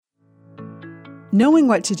Knowing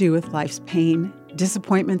what to do with life's pain,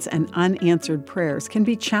 disappointments, and unanswered prayers can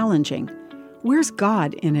be challenging. Where's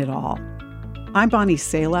God in it all? I'm Bonnie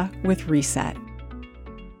Sala with Reset.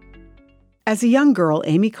 As a young girl,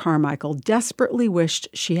 Amy Carmichael desperately wished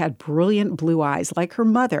she had brilliant blue eyes like her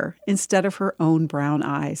mother instead of her own brown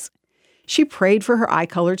eyes. She prayed for her eye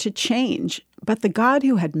color to change, but the God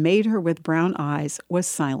who had made her with brown eyes was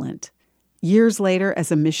silent. Years later,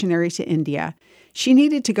 as a missionary to India, she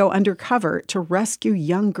needed to go undercover to rescue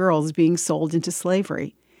young girls being sold into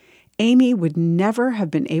slavery. Amy would never have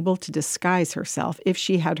been able to disguise herself if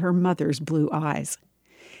she had her mother's blue eyes.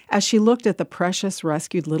 As she looked at the precious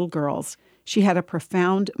rescued little girls, she had a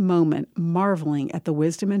profound moment marveling at the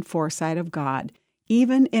wisdom and foresight of God,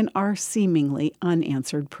 even in our seemingly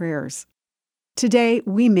unanswered prayers. Today,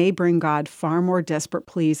 we may bring God far more desperate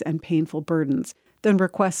pleas and painful burdens than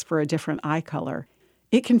requests for a different eye color.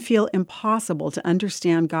 It can feel impossible to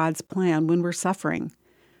understand God's plan when we're suffering.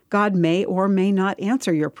 God may or may not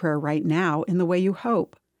answer your prayer right now in the way you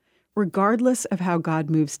hope. Regardless of how God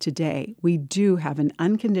moves today, we do have an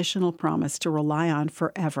unconditional promise to rely on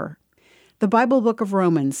forever. The Bible book of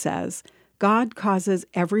Romans says, God causes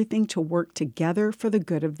everything to work together for the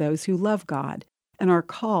good of those who love God and are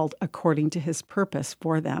called according to his purpose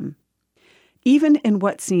for them. Even in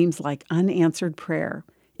what seems like unanswered prayer,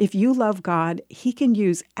 if you love God, he can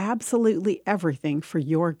use absolutely everything for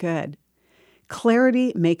your good.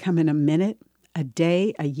 Clarity may come in a minute, a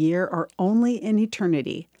day, a year, or only in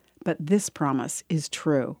eternity, but this promise is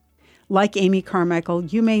true. Like Amy Carmichael,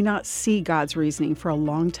 you may not see God's reasoning for a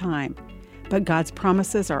long time, but God's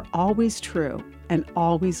promises are always true and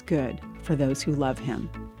always good for those who love him.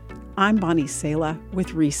 I'm Bonnie Sala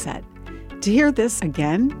with Reset. To hear this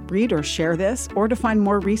again, read or share this, or to find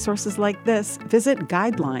more resources like this, visit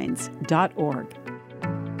guidelines.org.